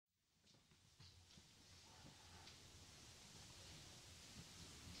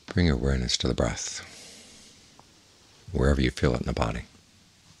Bring your awareness to the breath, wherever you feel it in the body,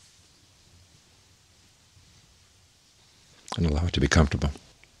 and allow it to be comfortable.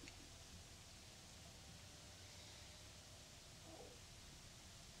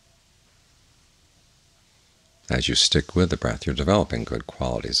 As you stick with the breath, you're developing good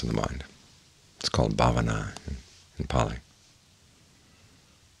qualities in the mind. It's called bhavana in Pali.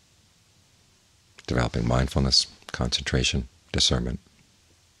 Developing mindfulness, concentration, discernment,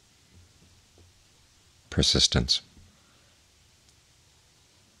 persistence.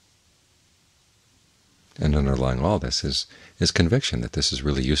 And underlying all this is conviction that this is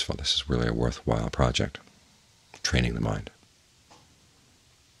really useful, this is really a worthwhile project, training the mind.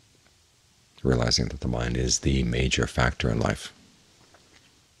 Realizing that the mind is the major factor in life,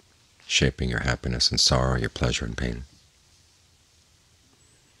 shaping your happiness and sorrow, your pleasure and pain.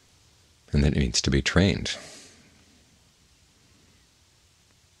 And that it needs to be trained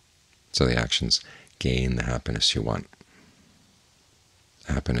so the actions gain the happiness you want.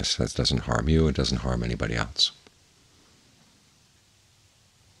 Happiness that doesn't harm you, it doesn't harm anybody else.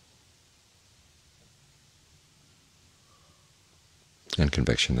 And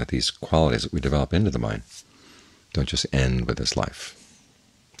conviction that these qualities that we develop into the mind don't just end with this life.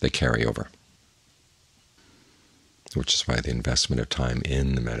 They carry over, which is why the investment of time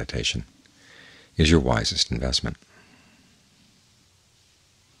in the meditation is your wisest investment.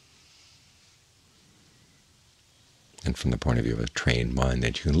 And from the point of view of a trained mind,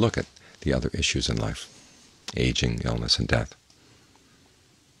 that you can look at the other issues in life, aging, illness, and death,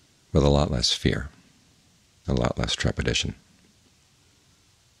 with a lot less fear, a lot less trepidation.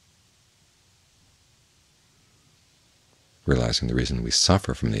 Realizing the reason we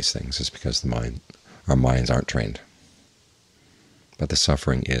suffer from these things is because our minds aren't trained. But the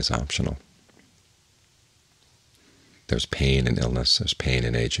suffering is optional. There's pain in illness, there's pain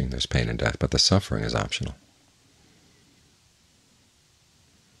in aging, there's pain in death, but the suffering is optional.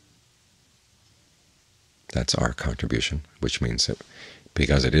 That's our contribution, which means that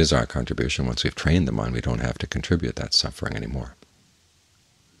because it is our contribution, once we've trained the mind, we don't have to contribute that suffering anymore.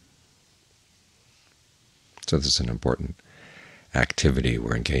 So this is an important activity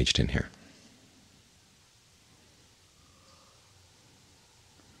we're engaged in here.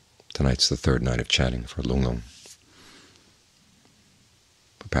 Tonight's the third night of chatting for Loong,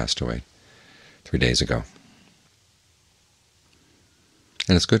 who passed away 3 days ago.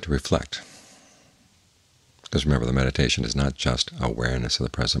 And it's good to reflect, because remember, the meditation is not just awareness of the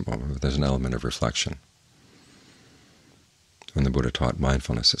present moment, but there's an element of reflection. When the Buddha taught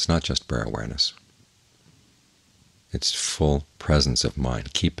mindfulness, it's not just bare awareness. It's full presence of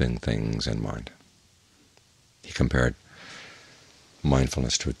mind, keeping things in mind. He compared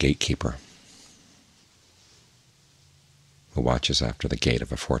mindfulness to a gatekeeper who watches after the gate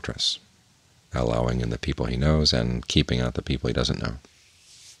of a fortress, allowing in the people he knows and keeping out the people he doesn't know.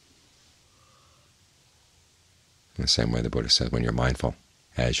 In the same way, the Buddha said, when you're mindful,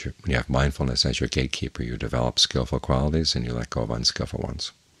 when you have mindfulness as your gatekeeper, you develop skillful qualities and you let go of unskillful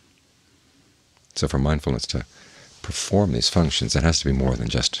ones. So for mindfulness to perform these functions, it has to be more than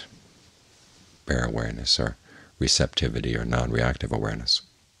just bare awareness or receptivity or non-reactive awareness.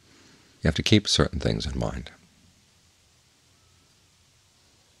 You have to keep certain things in mind,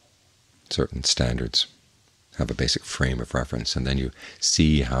 certain standards, have a basic frame of reference, and then you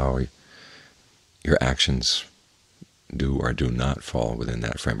see how your actions do or do not fall within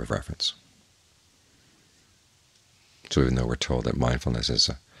that frame of reference. So even though we're told that mindfulness is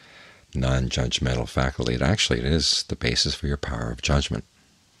a non-judgmental faculty, it is the basis for your power of judgment,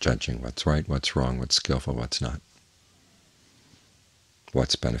 judging what's right, what's wrong, what's skillful, what's not,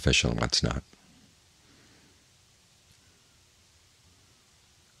 what's beneficial and what's not.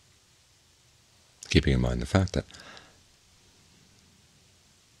 Keeping in mind the fact that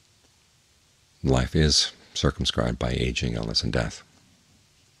life is circumscribed by aging, illness, and death.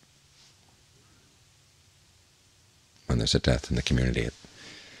 When there's a death in the community,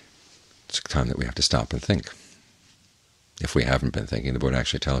 it's a time that we have to stop and think. If we haven't been thinking, the Buddha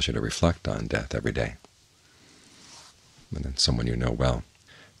actually tells you to reflect on death every day. When then someone you know well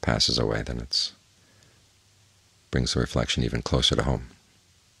passes away, then it brings the reflection even closer to home.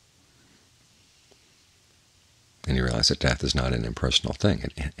 And you realize that death is not an impersonal thing.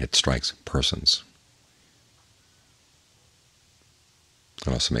 It strikes persons.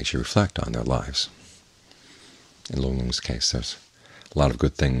 It also makes you reflect on their lives. In Loong's case, there's a lot of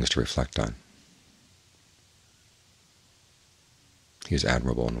good things to reflect on. He was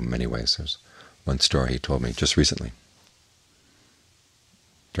admirable in many ways. There's one story he told me just recently,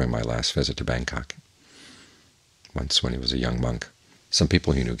 during my last visit to Bangkok. Once when he was a young monk, Some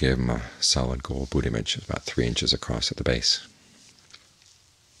people he knew gave him a solid gold Buddha image about 3 inches across at the base.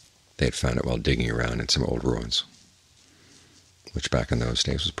 They had found it while digging around in some old ruins, which back in those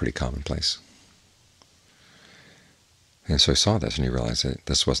days was pretty commonplace. And so he saw this, and he realized that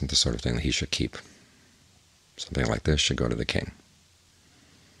this wasn't the sort of thing that he should keep. Something like this should go to the king.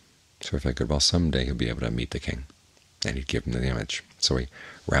 So he figured, well, someday he'll be able to meet the king, and he'd give him the image. So he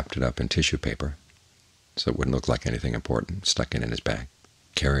wrapped it up in tissue paper so it wouldn't look like anything important, stuck it in his bag,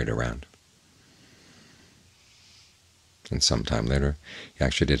 carried it around. And sometime later, he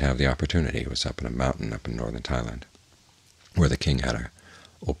actually did have the opportunity. He was up in a mountain up in northern Thailand, where the king had a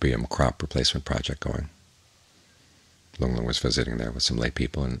opium crop replacement project going. Loong was visiting there with some lay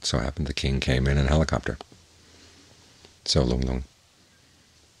people, and it so happened the king came in a helicopter. So Loong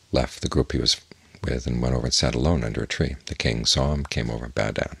left the group he was with and went over and sat alone under a tree. The king saw him, came over, and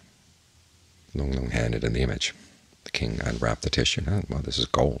bowed down. Loong handed in the image. The king unwrapped the tissue. Oh, well, this is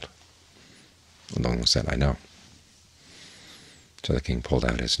gold. Loong said, I know. So the king pulled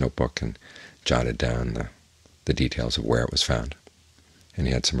out his notebook and jotted down the details of where it was found. And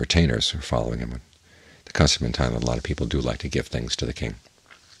he had some retainers who were following him. The custom in Thailand, a lot of people do like to give things to the king.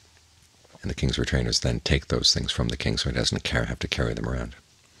 And the king's retainers then take those things from the king so he doesn't have to carry them around.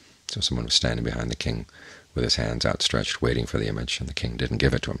 So someone was standing behind the king with his hands outstretched, waiting for the image, and the king didn't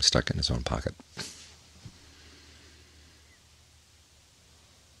give it to him, stuck it in his own pocket.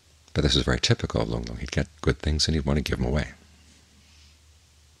 But this is very typical of Loong. He'd get good things and he'd want to give them away.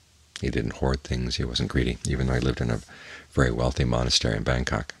 He didn't hoard things, he wasn't greedy, even though he lived in a very wealthy monastery in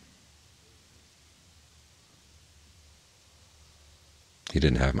Bangkok. He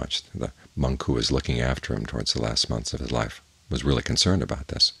didn't have much. The monk who was looking after him towards the last months of his life was really concerned about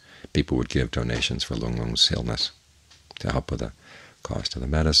this. People would give donations for Loong's illness to help with the cost of the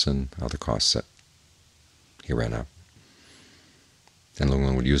medicine, other costs that he ran up. And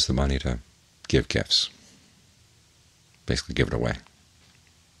Loong would use the money to give gifts, basically give it away.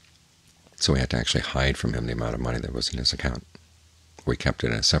 So we had to actually hide from him the amount of money that was in his account. We kept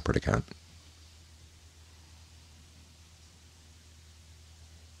it in a separate account.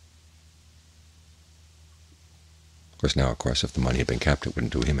 Of course, if the money had been kept, it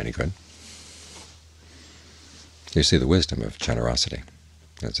wouldn't do him any good. You see the wisdom of generosity,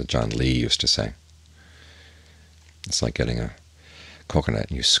 as John Lee used to say. It's like getting a coconut,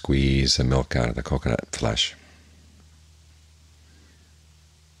 and you squeeze the milk out of the coconut flesh,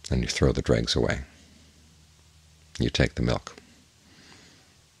 and you throw the dregs away. You take the milk.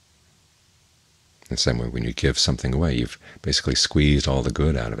 In the same way, when you give something away, you've basically squeezed all the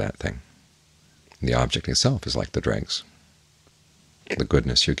good out of that thing. The object itself is like the dregs. The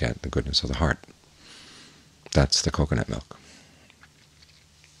goodness you get, the goodness of the heart, that's the coconut milk.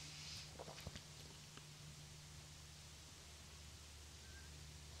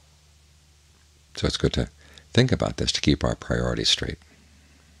 So it's good to think about this, to keep our priorities straight,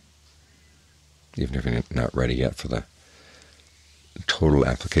 even if you're not ready yet for the total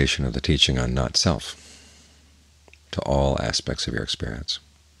application of the teaching on not-self to all aspects of your experience.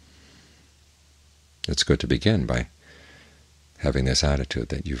 It's good to begin by having this attitude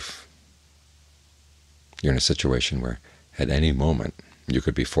that you're in a situation where at any moment you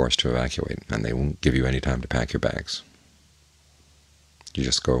could be forced to evacuate, and they won't give you any time to pack your bags. You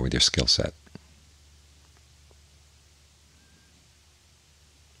just go with your skill set.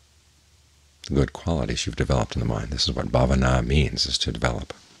 The good qualities you've developed in the mind. This is what bhavana means, is to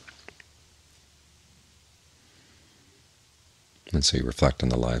develop. And so you reflect on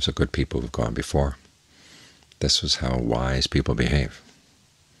the lives of good people who have gone before. This was how wise people behave.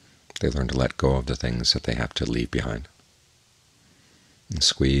 They learn to let go of the things that they have to leave behind and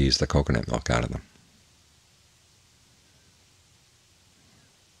squeeze the coconut milk out of them.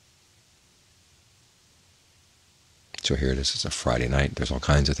 So here it is. It's a Friday night. There's all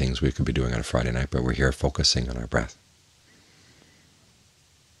kinds of things we could be doing on a Friday night, but we're here focusing on our breath,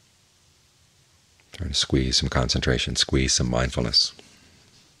 trying to squeeze some concentration, squeeze some mindfulness,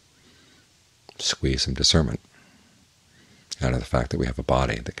 squeeze some discernment out of the fact that we have a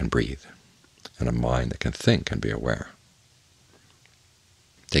body that can breathe and a mind that can think and be aware.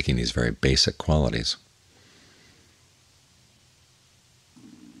 Taking these very basic qualities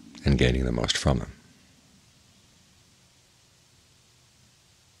and gaining the most from them.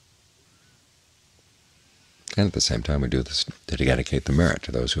 And at the same time, we do this to dedicate the merit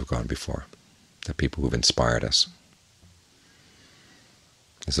to those who have gone before, the people who have inspired us.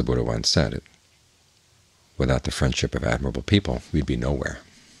 As the Buddha once said, without the friendship of admirable people, we'd be nowhere.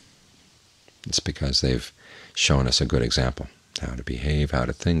 It's because they've shown us a good example, how to behave, how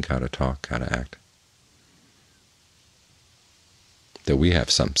to think, how to talk, how to act. that we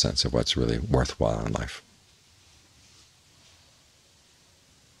have some sense of what's really worthwhile in life.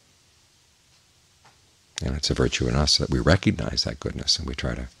 And it's a virtue in us that we recognize that goodness, and we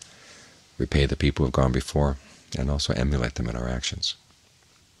try to repay the people who have gone before and also emulate them in our actions.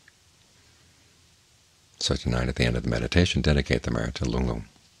 So tonight, at the end of the meditation, dedicate the merit to Loong.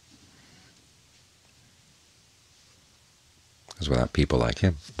 Because without people like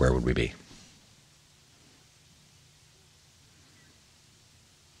him, where would we be?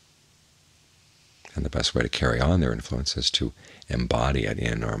 And the best way to carry on their influence is to embody it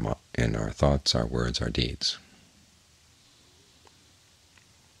in our thoughts, our words, our deeds.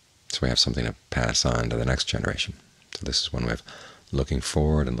 So we have something to pass on to the next generation. So this is one way of looking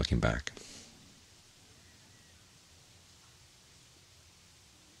forward and looking back.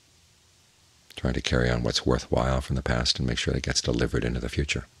 Trying to carry on what's worthwhile from the past and make sure that it gets delivered into the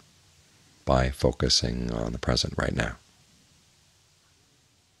future by focusing on the present right now.